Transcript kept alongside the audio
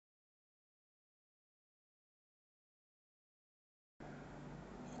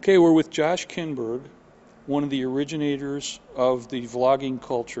Okay, we're with Josh Kinberg, one of the originators of the vlogging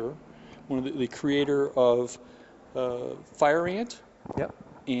culture, one of the creator of Fire Ant. Yep.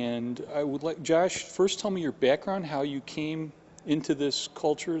 And I would like, Josh, first tell me your background, how you came into this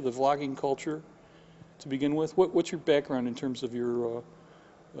culture, the vlogging culture, to begin with. What's your background in terms of your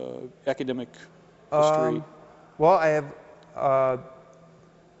academic history? Um, well, uh,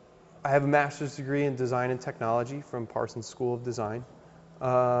 I have a master's degree in design and technology from Parsons School of Design.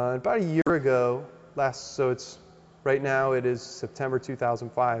 About a year ago, right now it is September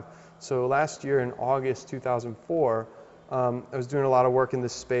 2005. So last year in August 2004, I was doing a lot of work in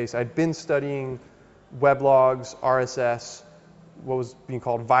this space. I'd been studying weblogs, RSS, what was being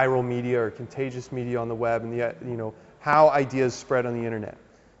called viral media or contagious media on the web, and how ideas spread on the internet.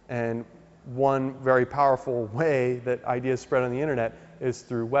 And one very powerful way that ideas spread on the internet is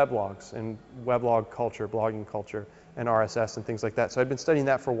through weblogs and weblog culture, blogging culture, and RSS and things like that. So I'd been studying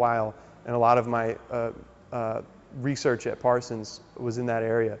that for a while, and a lot of my research at Parsons was in that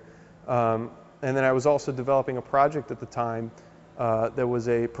area. And then I was also developing a project at the time that was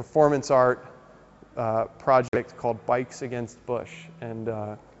a performance art project called Bikes Against Bush. And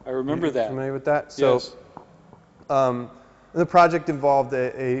I remember you that. familiar with that? Yes. So the project involved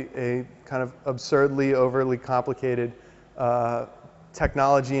a kind of absurdly, overly complicated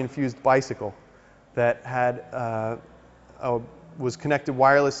technology-infused bicycle that was connected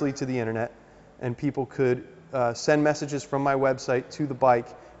wirelessly to the internet, and people could send messages from my website to the bike,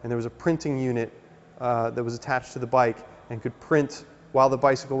 and there was a printing unit that was attached to the bike and could print while the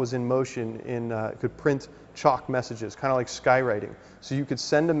bicycle was in motion. Could print chalk messages, kind of like skywriting. So you could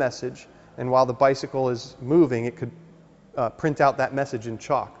send a message, and while the bicycle is moving, it could print out that message in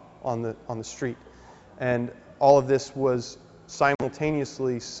chalk on the street. And all of this was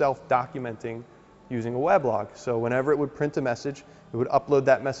simultaneously self-documenting using a weblog. So whenever it would print a message, it would upload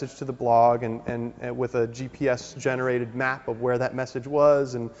that message to the blog and with a GPS-generated map of where that message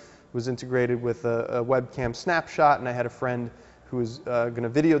was, and was integrated with a webcam snapshot. And I had a friend who was going to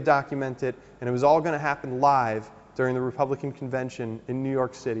video document it, and it was all going to happen live during the Republican convention in New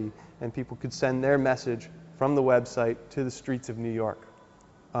York City, and people could send their message from the website to the streets of New York.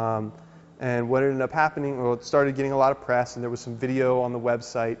 And what ended up happening, well, it started getting a lot of press, and there was some video on the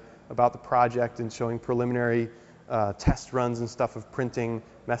website about the project and showing preliminary test runs and stuff of printing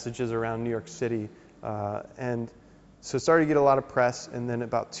messages around New York City. And so it started to get a lot of press, and then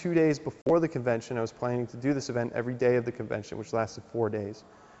about 2 days before the convention, I was planning to do this event every day of the convention, which lasted 4 days.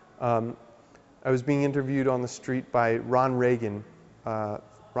 I was being interviewed on the street by Ron Reagan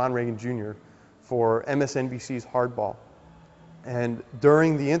Jr. for MSNBC's Hardball. And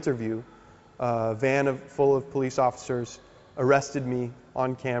during the interview, a van full of police officers arrested me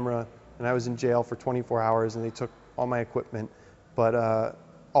on camera, and I was in jail for 24 hours, and they took all my equipment. But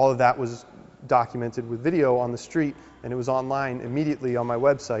all of that was documented with video on the street, and it was online immediately on my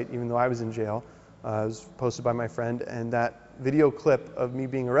website, even though I was in jail. It was posted by my friend, and that video clip of me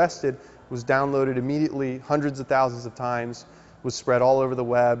being arrested was downloaded immediately hundreds of thousands of times, was spread all over the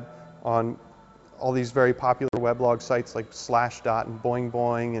web on all these very popular weblog sites like Slashdot and Boing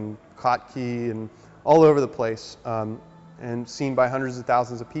Boing and Kotkey and all over the place, and seen by hundreds of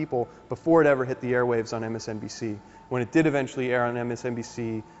thousands of people before it ever hit the airwaves on MSNBC. When it did eventually air on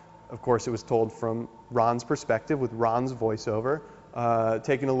MSNBC, of course, it was told from Ron's perspective with Ron's voiceover,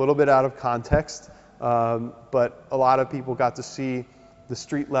 taken a little bit out of context, but a lot of people got to see the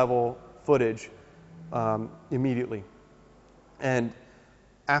street level footage immediately. And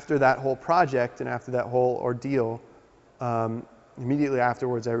after that whole project and after that whole ordeal, immediately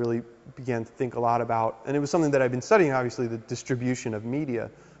afterwards I really began to think a lot about, and it was something that I've been studying, obviously, the distribution of media,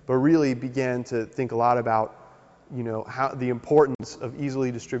 but really began to think a lot about how the importance of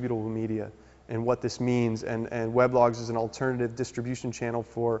easily distributable media and what this means, and weblogs as an alternative distribution channel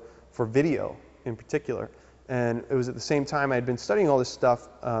for video in particular. And it was at the same time I had been studying all this stuff,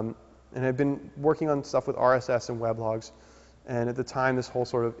 and I'd been working on stuff with RSS and weblogs. And at the time, this whole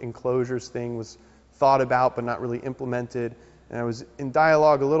sort of enclosures thing was thought about but not really implemented. And I was in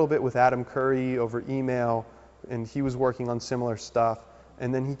dialogue a little bit with Adam Curry over email, and he was working on similar stuff.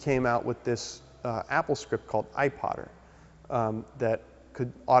 And then he came out with this Apple script called iPodder that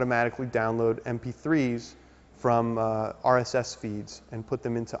could automatically download MP3s from RSS feeds and put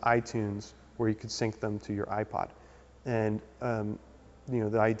them into iTunes, where you could sync them to your iPod. And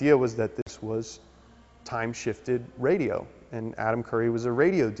the idea was that this was time-shifted radio, and Adam Curry was a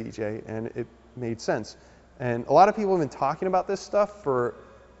radio DJ, and it made sense. And a lot of people have been talking about this stuff for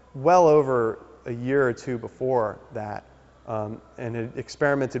well over a year or two before that, and had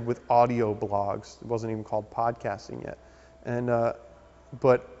experimented with audio blogs. It wasn't even called podcasting yet. And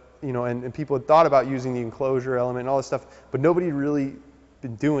but you know, and people had thought about using the enclosure element and all this stuff, but nobody had really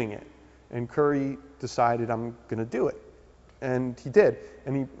been doing it. And Curry decided, I'm going to do it, and he did,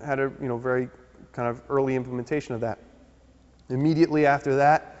 and he had a very kind of early implementation of that. Immediately after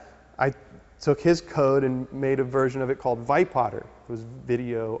that, I took his code and made a version of it called Vipotter. It was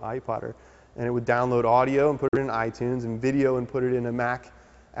Video iPotter, and it would download audio and put it in iTunes, and video and put it in a Mac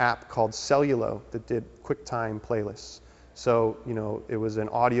app called Cellulo that did QuickTime playlists. So, you know, it was an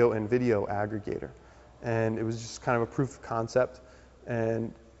audio and video aggregator, and it was just kind of a proof of concept.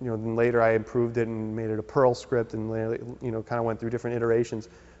 And you know, then later I improved it and made it a Perl script, and later, you know, kind of went through different iterations.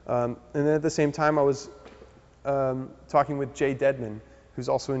 And then at the same time, I was talking with Jay Dedman, who's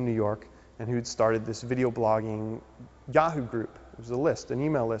also in New York, and who'd started this video blogging Yahoo group. It was a list, an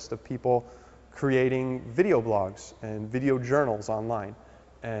email list of people creating video blogs and video journals online,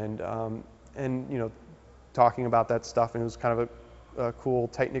 and you know, talking about that stuff. And it was kind of a cool,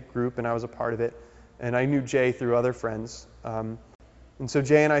 tight-knit group, and I was a part of it. And I knew Jay through other friends. And so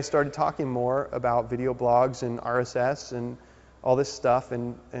Jay and I started talking more about video blogs and RSS and all this stuff,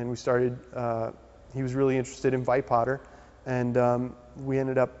 and we started, he was really interested in Vipotter, and we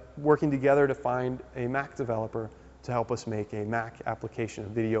ended up working together to find a Mac developer to help us make a Mac application, a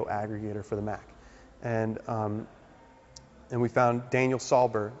video aggregator for the Mac. And we found Daniel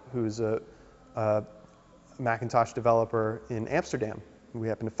Salber, who's a Macintosh developer in Amsterdam. We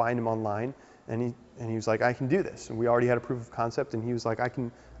happened to find him online, and he was like, I can do this. And we already had a proof of concept, and he was like, I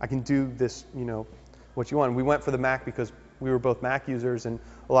can do this, you know, what you want. And we went for the Mac because we were both Mac users, and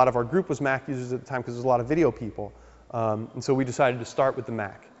a lot of our group was Mac users at the time because there's a lot of video people. And so we decided to start with the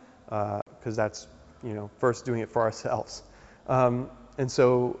Mac because that's, you know, first doing it for ourselves. And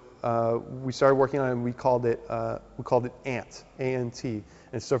so we started working on it, and we called it ANT, A-N-T, and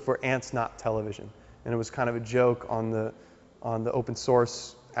it stood for Ants Not Television. And it was kind of a joke on the open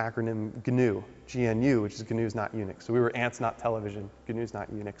source acronym GNU, G-N-U, which is GNU's Not Unix. So we were Ants Not Television, GNU's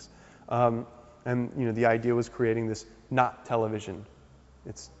Not Unix. And you know, the idea was creating this not television.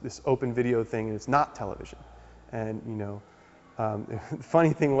 It's this open video thing, and it's not television. And you know, the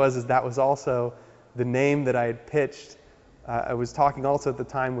funny thing was that was also the name that I had pitched. I was talking also at the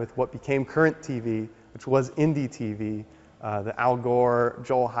time with what became Current TV, which was Indie TV, the Al Gore,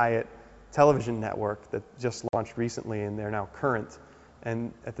 Joel Hyatt television network that just launched recently, and they're now Current.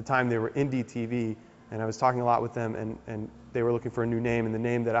 And at the time they were Indie TV, and I was talking a lot with them, and they were looking for a new name, and the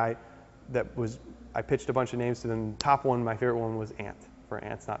name that I pitched a bunch of names to them. The top one, my favorite one, was Ant, for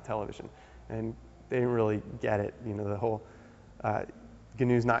Ants Not Television. And they didn't really get it, you know, the whole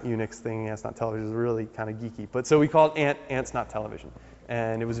GNU's Not Unix thing, Ants Not Television, was really kind of geeky. But so we called Ants Not Television,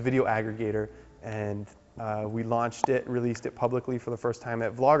 and it was a video aggregator, and we launched it, released it publicly for the first time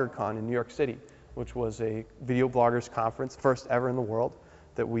at VloggerCon in New York City, which was a video bloggers conference, first ever in the world,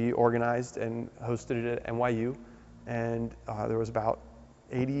 that we organized and hosted it at NYU. And there was about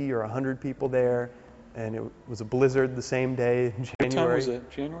 80 or 100 people there, and it was a blizzard the same day in January. What time was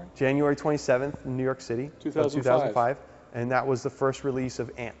it? January? January 27th in New York City. 2005. And that was the first release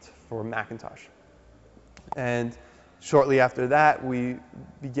of Ant for Macintosh. And shortly after that, we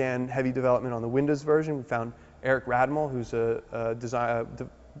began heavy development on the Windows version. We found Eric Radmal, who's a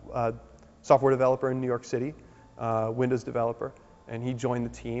software developer in New York City, Windows developer, and he joined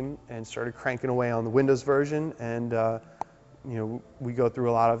the team and started cranking away on the Windows version. And you know, we go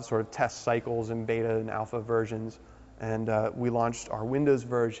through a lot of sort of test cycles and beta and alpha versions, and we launched our Windows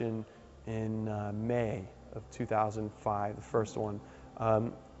version in May of 2005, the first one.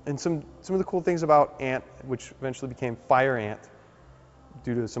 And some of the cool things about Ant, which eventually became FireAnt,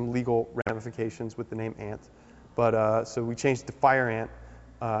 due to some legal ramifications with the name Ant. But so we changed to FireAnt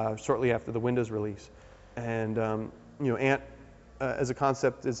shortly after the Windows release. And you know, Ant as a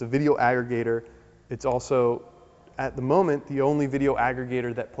concept is a video aggregator. It's also, at the moment, the only video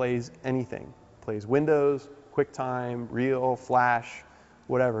aggregator that plays anything. Plays Windows, QuickTime, Reel, Flash,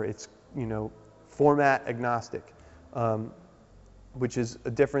 whatever. It's, you know, format agnostic, which is a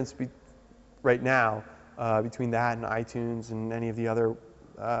difference right now between that and iTunes and any of the other.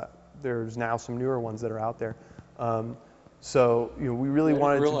 There's now some newer ones that are out there. So you know, we really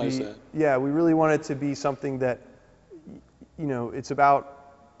wanted to be. Yeah, we really wanted to be something that, you know, it's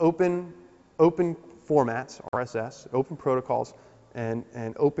about open formats, RSS, open protocols,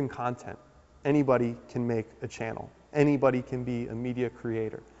 and open content. Anybody can make a channel. Anybody can be a media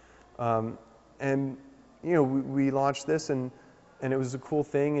creator. And you know, we launched this, and it was a cool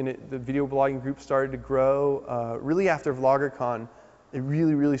thing, and the video blogging group started to grow. Really after VloggerCon, it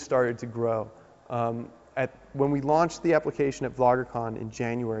really started to grow. When we launched the application at VloggerCon in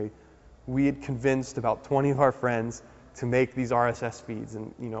January, we had convinced about 20 of our friends to make these RSS feeds.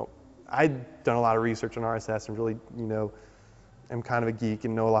 And I'd done a lot of research on RSS and really am kind of a geek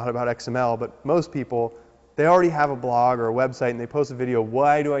and know a lot about XML, but most people, they already have a blog or a website and they post a video.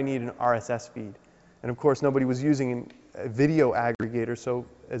 Why do I need an RSS feed? And of course, nobody was using a video aggregator, so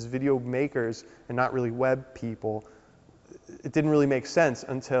as video makers and not really web people, it didn't really make sense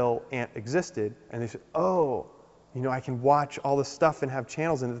until Ant existed, and they said, oh, I can watch all this stuff and have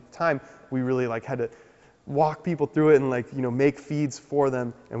channels. And at the time, we really had to walk people through it and make feeds for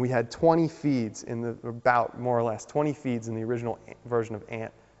them. And we had 20 feeds about more or less 20 feeds in the original version of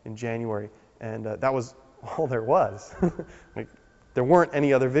Ant in January, and that was all there was. There weren't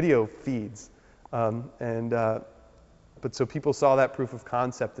any other video feeds, but so people saw that proof of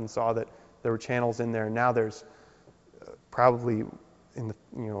concept and saw that there were channels in there. And now there's probably in the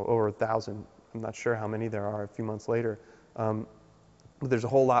over 1,000. I'm not sure how many there are a few months later, but there's a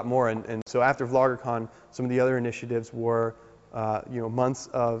whole lot more. And so after VloggerCon, some of the other initiatives were months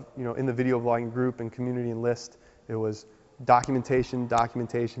of in the video blogging group and community and list. It was documentation.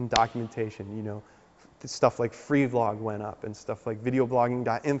 Stuff like FreeVlog went up, and stuff like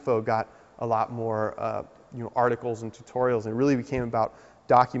videoblogging.info got a lot more articles and tutorials, and it really became about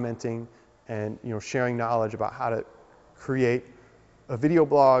documenting and sharing knowledge about how to create a video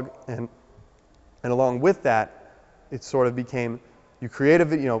blog. And along with that, it sort of became, you create a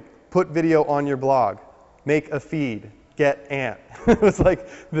video, put video on your blog, make a feed, get Ant. It was like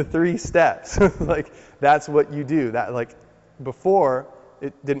the 3 steps. That's what you do. That before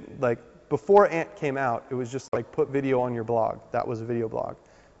it didn't before Ant came out, it was just put video on your blog. That was a video blog.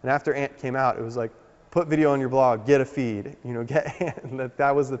 And after Ant came out, it was put video on your blog, get a feed, get Ant.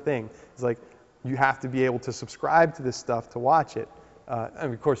 That was the thing. It's you have to be able to subscribe to this stuff to watch it.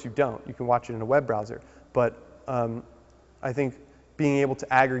 And of course you don't. You can watch it in a web browser. But I think being able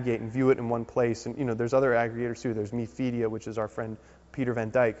to aggregate and view it in one place, and there's other aggregators too. There's Mefedia, which is our friend Peter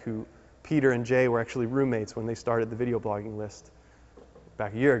Van Dyke, who Peter and Jay were actually roommates when they started the video blogging list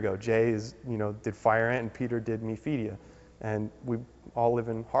back a year ago. Jay did FireAnt and Peter did Mefedia. And we all live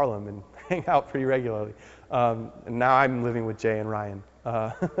in Harlem and hang out pretty regularly. And now I'm living with Jay and Ryan.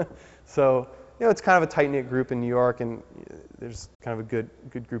 So it's kind of a tight-knit group in New York, and there's kind of a good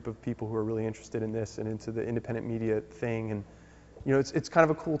group of people who are really interested in this and into the independent media thing. And it's kind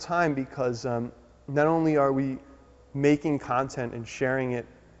of a cool time because not only are we making content and sharing it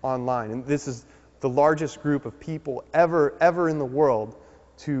online, and this is the largest group of people ever in the world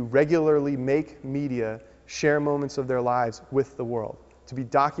to regularly make media, share moments of their lives with the world, to be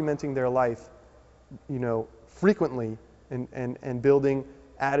documenting their life, frequently and building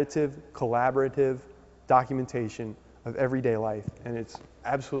additive, collaborative documentation of everyday life. And it's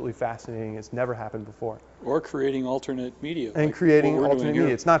absolutely fascinating. It's never happened before. Or creating alternate media. And creating alternate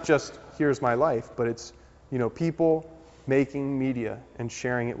media. It's not just here's my life, but it's people making media and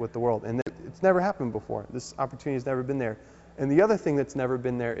sharing it with the world. And it's never happened before. This opportunity has never been there. And the other thing that's never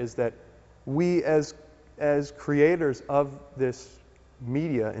been there is that we as creators of this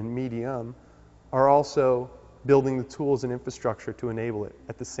media and medium are also building the tools and infrastructure to enable it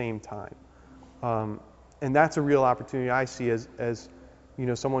at the same time. And that's a real opportunity I see as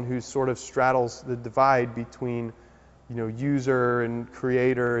someone who sort of straddles the divide between user and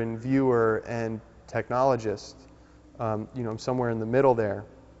creator and viewer and technologist. I'm somewhere in the middle there.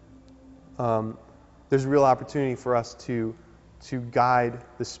 There's a real opportunity for us to guide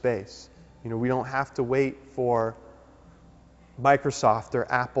the space. We don't have to wait for Microsoft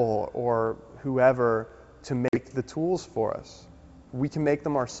or Apple or whoever to make the tools for us. We can make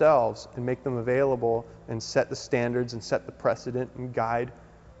them ourselves and make them available and set the standards and set the precedent and guide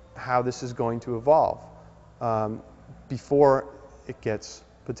how this is going to evolve before it gets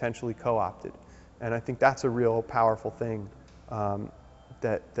potentially co-opted. And I think that's a real powerful thing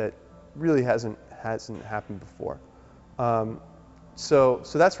that really hasn't happened before. So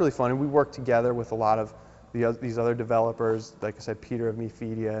that's really fun, and we work together with a lot of these other developers. Like I said, Peter of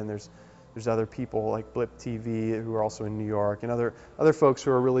Mefedia, and there's other people like Blip TV who are also in New York, and other folks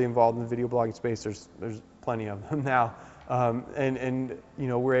who are really involved in the video blogging space. There's plenty of them now, and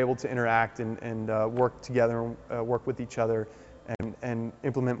we're able to interact and work together, work with each other, and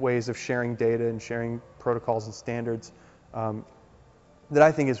implement ways of sharing data and sharing protocols and standards that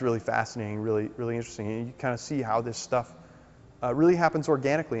I think is really fascinating, really interesting. And you kind of see how this stuff really happens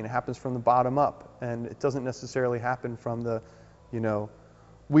organically, and it happens from the bottom up, and it doesn't necessarily happen from the,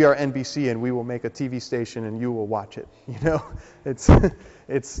 we are NBC and we will make a TV station and you will watch it.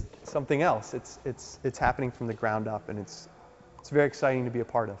 It's something else. It's happening from the ground up, and it's very exciting to be a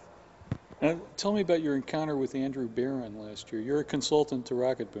part of. Tell me about your encounter with Andrew Barron last year. You're a consultant to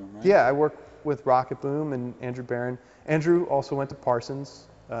Rocket Boom, right? Yeah, I work with Rocket Boom and Andrew Barron. Andrew also went to Parsons,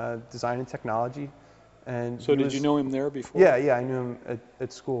 Design and Technology, and So he did was, you know him there before? yeah, I knew him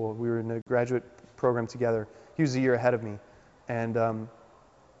at school. We were in a graduate program together. He was a year ahead of me, and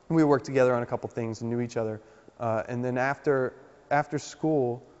we worked together on a couple things and knew each other. And then after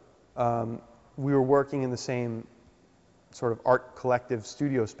school, we were working in the same sort of art collective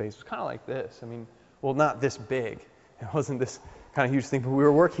studio space. It was kind of like this. I mean, well, not this big. It wasn't this kind of huge thing, but we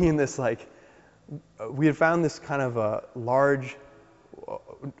were working in this, like, we had found this kind of a large,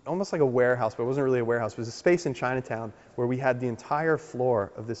 almost like a warehouse, but it wasn't really a warehouse. It was a space in Chinatown where we had the entire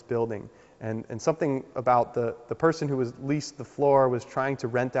floor of this building. And something about the person who was leased the floor was trying to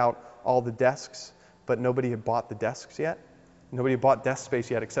rent out all the desks, but nobody had bought the desks yet. Nobody had bought desk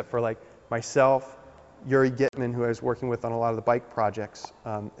space yet except for like myself, Yuri Gitman, who I was working with on a lot of the bike projects,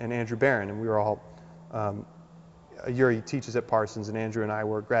 and Andrew Barron. And we were all, Yuri teaches at Parsons, and Andrew and I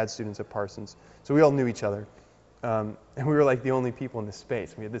were grad students at Parsons. So we all knew each other. And we were like the only people in this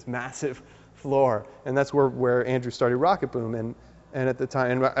space. We had this massive floor. And that's where Andrew started Rocket Boom. And at the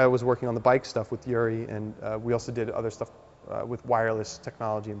time, and I was working on the bike stuff with Yuri, and we also did other stuff with wireless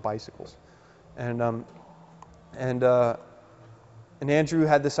technology and bicycles. And Andrew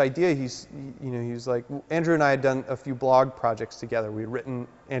had this idea. He was like, Andrew and I had done a few blog projects together. We had written,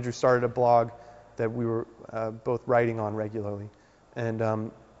 Andrew started a blog that we were both writing on regularly.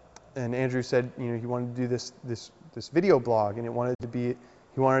 And Andrew said, he wanted to do this video blog, and he wanted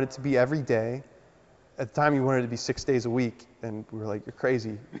it to be every day. At the time, he wanted it to be 6 days a week, and we were like, "You're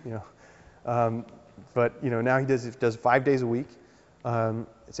crazy," But now he does 5 days a week.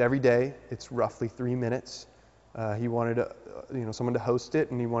 It's every day. It's roughly 3 minutes. He wanted someone to host it,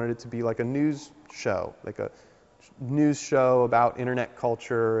 and he wanted it to be like a news show, about internet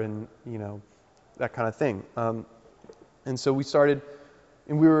culture and that kind of thing. And so we started,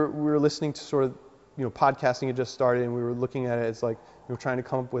 and we were listening to sort of podcasting had just started, and we were looking at it as like we were trying to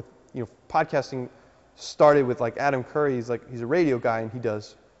come up with podcasting started with like Adam Curry. He's a radio guy, and he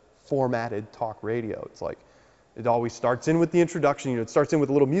does formatted talk radio. It's like it always starts in with the introduction. It starts in with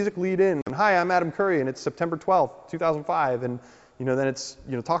a little music lead in. And, hi, I'm Adam Curry, and it's September 12th, 2005. And then it's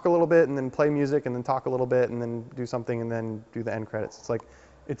talk a little bit, and then play music, and then talk a little bit, and then do something, and then do the end credits. It's like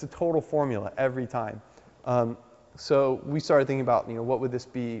it's a total formula every time. So we started thinking about what would this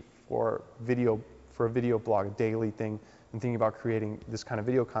be for a video blog, a daily thing, and thinking about creating this kind of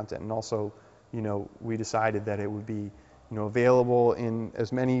video content. And also, we decided that it would be available in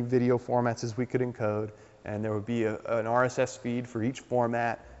as many video formats as we could encode, and there would be an RSS feed for each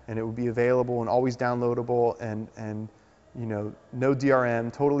format, and it would be available and always downloadable, and no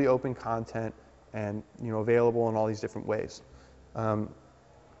DRM, totally open content, and available in all these different ways. And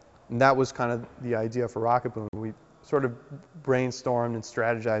that was kind of the idea for Rocket Boom. We sort of brainstormed and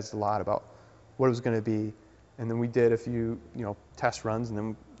strategized a lot about what it was going to be, and then we did a few test runs, and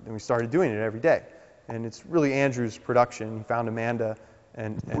then we started doing it every day. And it's really Andrew's production. He found Amanda.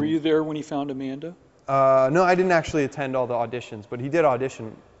 And Were you there when he found Amanda? No, I didn't actually attend all the auditions, but he did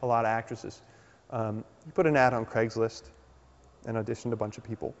audition a lot of actresses. He put an ad on Craigslist and auditioned a bunch of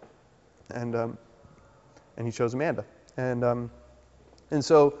people, and he chose Amanda. And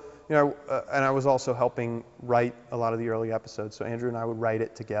so and I was also helping write a lot of the early episodes. So Andrew and I would write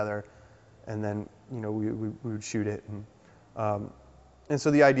it together, and then we would shoot it. And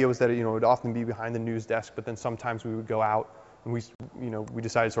so the idea was that it would often be behind the news desk, but then sometimes we would go out, and we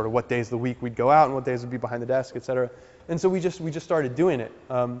decided sort of what days of the week we'd go out and what days would be behind the desk, et cetera. And so we just started doing it.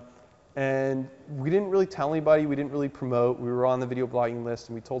 And we didn't really tell anybody. We didn't really promote. We were on the video blogging list,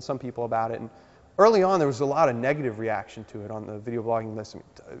 and we told some people about it. And early on, there was a lot of negative reaction to it on the video blogging list.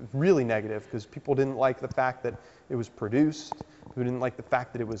 Really negative, because people didn't like the fact that it was produced. People didn't like the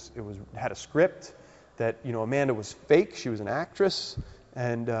fact that it had a script, that Amanda was fake. She was an actress.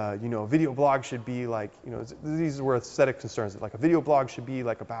 And a video blog should be like, these were aesthetic concerns. That like a video blog should be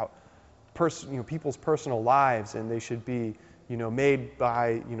like about people's personal lives, and they should be made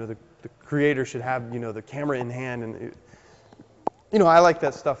by the creator should have the camera in hand, and I like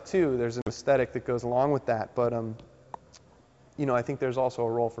that stuff too. There's an aesthetic that goes along with that, but I think there's also a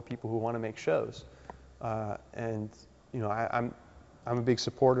role for people who want to make shows, and I'm a big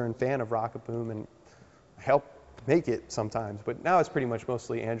supporter and fan of Rocket Boom, and I help make it sometimes, but now it's pretty much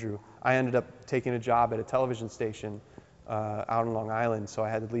mostly Andrew. I ended up taking a job at a television station out in Long Island, so I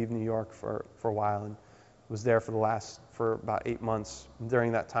had to leave New York for a while, and was there for about 8 months. And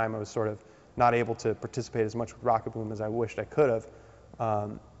during that time, I was sort of not able to participate as much with Rocket Boom as I wished I could have.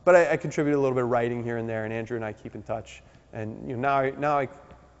 But I contributed a little bit of writing here and there, and Andrew and I keep in touch. And now I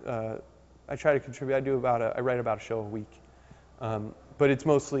I try to contribute. I write about a show a week, but it's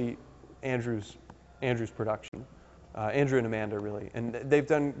mostly Andrew's production. Andrew and Amanda, really, and they've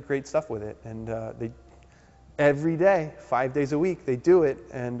done great stuff with it. And they every day, 5 days a week, they do it,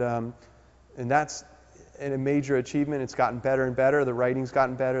 and that's a major achievement. It's gotten better and better. The writing's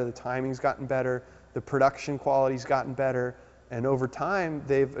gotten better. The timing's gotten better. The production quality's gotten better. And over time,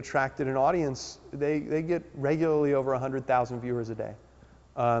 they've attracted an audience. They get regularly over 100,000 viewers a day.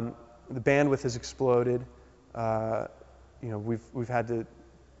 The bandwidth has exploded. We've had to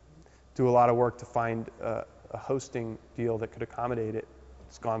do a lot of work to find a hosting deal that could accommodate it.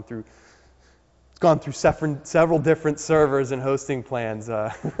 It's gone through several different servers and hosting plans.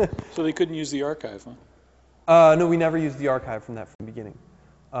 So they couldn't use the archive, huh? No, we never used the archive from the beginning.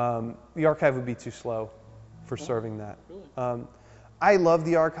 The archive would be too slow for serving that. Really? I love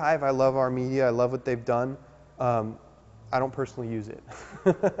the archive. I love our media. I love what they've done. I don't personally use it.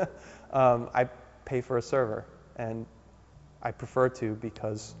 I pay for a server, and I prefer to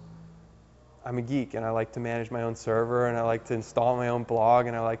because I'm a geek, and I like to manage my own server, and I like to install my own blog,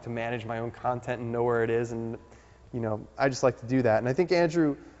 and I like to manage my own content and know where it is, and I just like to do that. And I think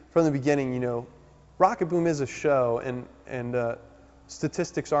Andrew, from the beginning, Rocket Boom is a show, and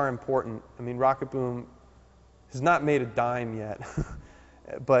statistics are important. I mean, Rocket Boom has not made a dime yet,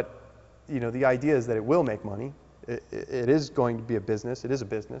 but the idea is that it will make money. It is going to be a business. It is a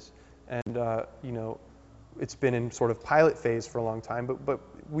business, and it's been in sort of pilot phase for a long time, but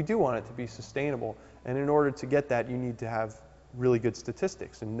we do want it to be sustainable. And in order to get that, you need to have really good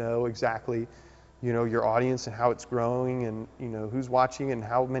statistics and know exactly your audience and how it's growing, and who's watching and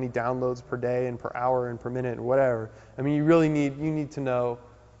how many downloads per day and per hour and per minute and whatever. I mean, you need to know.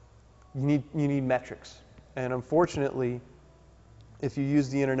 You need metrics. And unfortunately, if you use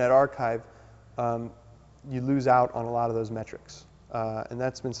the Internet Archive, you lose out on a lot of those metrics. And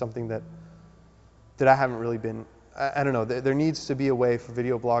that's been something that I haven't really been. I don't know. There needs to be a way for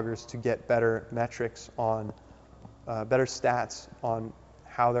video bloggers to get better metrics on, better stats on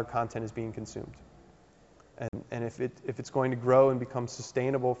how their content is being consumed. And if it's going to grow and become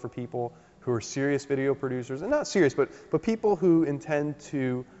sustainable for people who are serious video producers, and not serious, but people who intend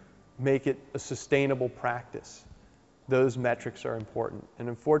to make it a sustainable practice, those metrics are important. And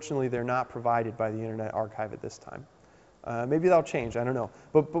unfortunately, they're not provided by the Internet Archive at this time. Maybe that'll change, I don't know.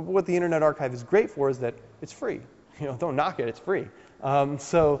 But what the Internet Archive is great for is that it's free. Don't knock it, it's free.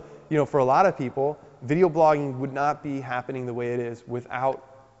 So for a lot of people, video blogging would not be happening the way it is without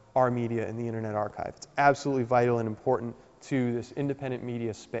our media in the Internet Archive. It's absolutely vital and important to this independent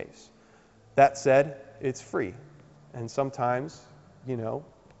media space. That said, it's free. And sometimes,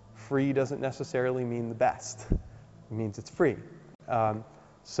 free doesn't necessarily mean the best. It means it's free. Rocket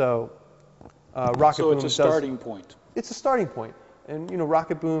So Boom it's a starting point. It's a starting point. And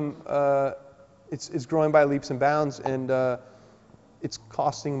Rocket Boom, it's growing by leaps and bounds, and it's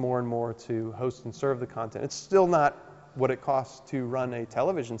costing more and more to host and serve the content. It's still not what it costs to run a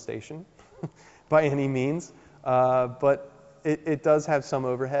television station by any means, but it does have some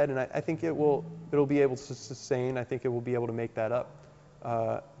overhead, and I think it'll be able to sustain. I think it will be able to make that up,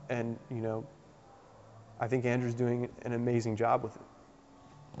 and I think Andrew's doing an amazing job with it.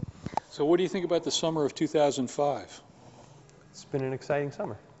 So what do you think about the summer of 2005? It's been an exciting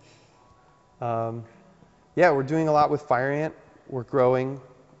summer. Yeah, we're doing a lot with FireAnt. We're growing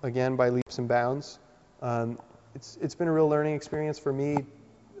again by leaps and bounds. It's been a real learning experience for me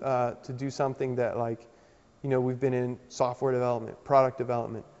to do something that, we've been in software development, product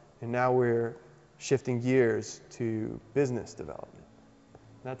development, and now we're shifting gears to business development.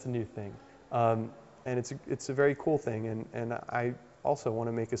 That's a new thing, and it's a very cool thing. And I also want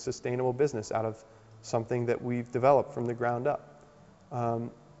to make a sustainable business out of something that we've developed from the ground up.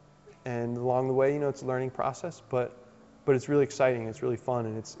 And along the way, it's a learning process, but it's really exciting. It's really fun,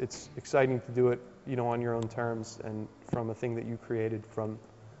 and it's exciting to do it, on your own terms and from a thing that you created from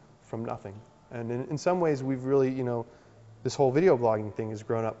nothing. And in some ways, we've really, this whole video blogging thing has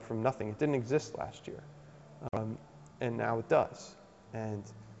grown up from nothing. It didn't exist last year, and now it does. And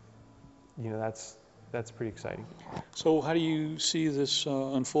that's pretty exciting. So how do you see this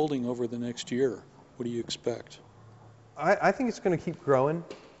unfolding over the next year? What do you expect? I think it's going to keep growing.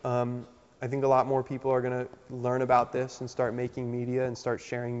 I think a lot more people are going to learn about this and start making media and start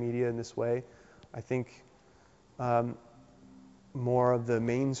sharing media in this way. I think more of the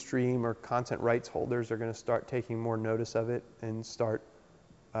mainstream or content rights holders are going to start taking more notice of it and start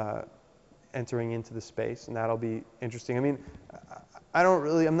entering into the space, and that'll be interesting. I mean,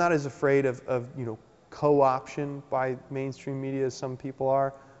 I'm not as afraid of co-option by mainstream media as some people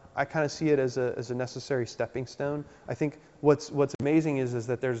are. I kind of see it as a necessary stepping stone. I think what's amazing is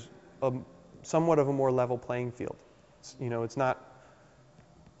that there's somewhat of a more level playing field. It's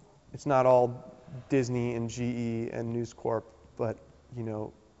not all Disney and GE and News Corp, but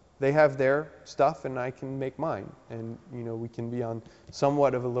they have their stuff and I can make mine, and we can be on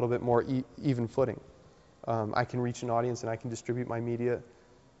somewhat of a little bit more even footing. I can reach an audience and I can distribute my media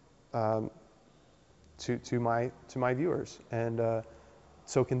to my viewers, and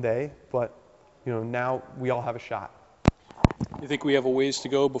so can they. But now we all have a shot. You think we have a ways to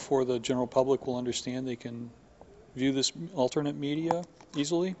go before the general public will understand they can view this alternate media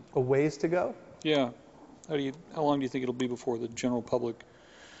easily? A ways to go? Yeah. How long do you think it'll be before the general public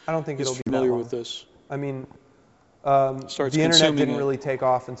I don't think is it'll be familiar that long. with this? I mean, Starts the internet consuming didn't it. really take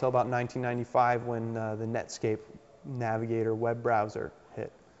off until about 1995 when the Netscape Navigator web browser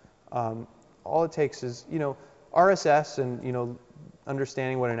hit. All it takes is, RSS and,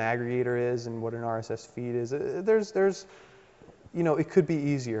 understanding what an aggregator is and what an RSS feed is. There's it could be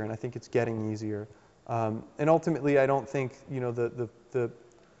easier, and I think it's getting easier. And ultimately, I don't think,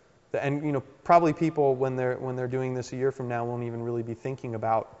 probably people when they're doing this a year from now won't even really be thinking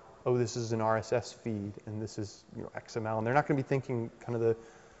about, oh, this is an RSS feed and this is XML, and they're not going to be thinking kind of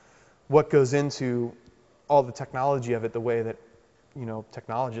what goes into all the technology of it the way that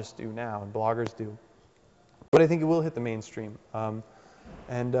technologists do now and bloggers do. But I think it will hit the mainstream,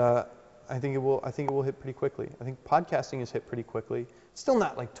 and I think it will hit pretty quickly. I think podcasting has hit pretty quickly. It's still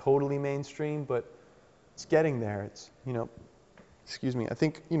not like totally mainstream, but it's getting there. It's excuse me. I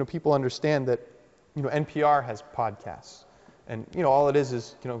think people understand that NPR has podcasts, and all it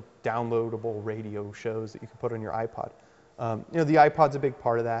is downloadable radio shows that you can put on your iPod. The iPod's a big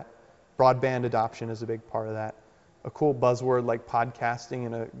part of that. Broadband adoption is a big part of that. A cool buzzword like podcasting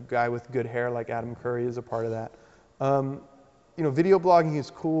and a guy with good hair like Adam Curry is a part of that. Video blogging is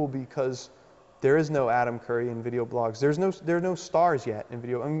cool because there is no Adam Curry in video blogs. There are no stars yet in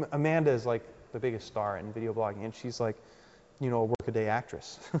video. I mean, Amanda is like the biggest star in video blogging, and she's like, a workaday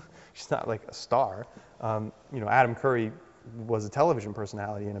actress. She's not like a star. Adam Curry was a television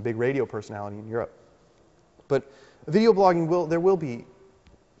personality and a big radio personality in Europe. But video blogging there will be,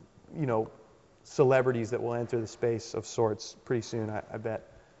 celebrities that will enter the space of sorts pretty soon, I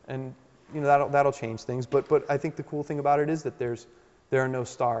bet. And that'll change things. But I think the cool thing about it is that there are no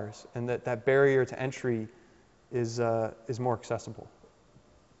stars, and that barrier to entry is more accessible.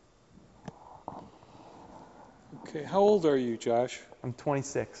 Okay, how old are you, Josh? I'm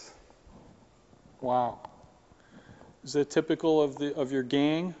 26. Wow. Is that typical of your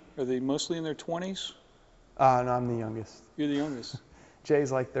gang? Are they mostly in their 20s? No, I'm the youngest. You're the youngest.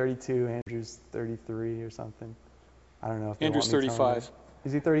 Jay's like 32, Andrew's 33 or something. I don't know if Andrew's 35.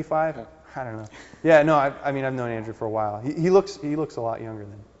 Is he 35? Yeah. I don't know. Yeah, no, I've known Andrew for a while. He looks a lot younger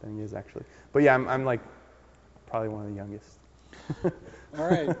than he is actually. But yeah, I'm like probably one of the youngest. All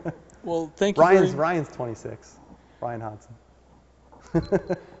right. Well, thank you. Ryan's 26. Ryan Hodson. All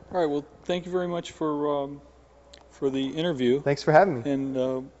right. Well, thank you very much for the interview. Thanks for having me. And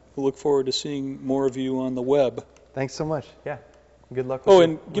we'll look forward to seeing more of you on the web. Thanks so much. Yeah. Good luck with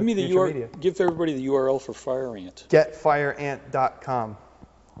and give me the URL. Give everybody the URL for FireAnt. Getfireant.com.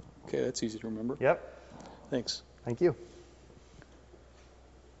 Okay, that's easy to remember. Yep. Thanks. Thank you.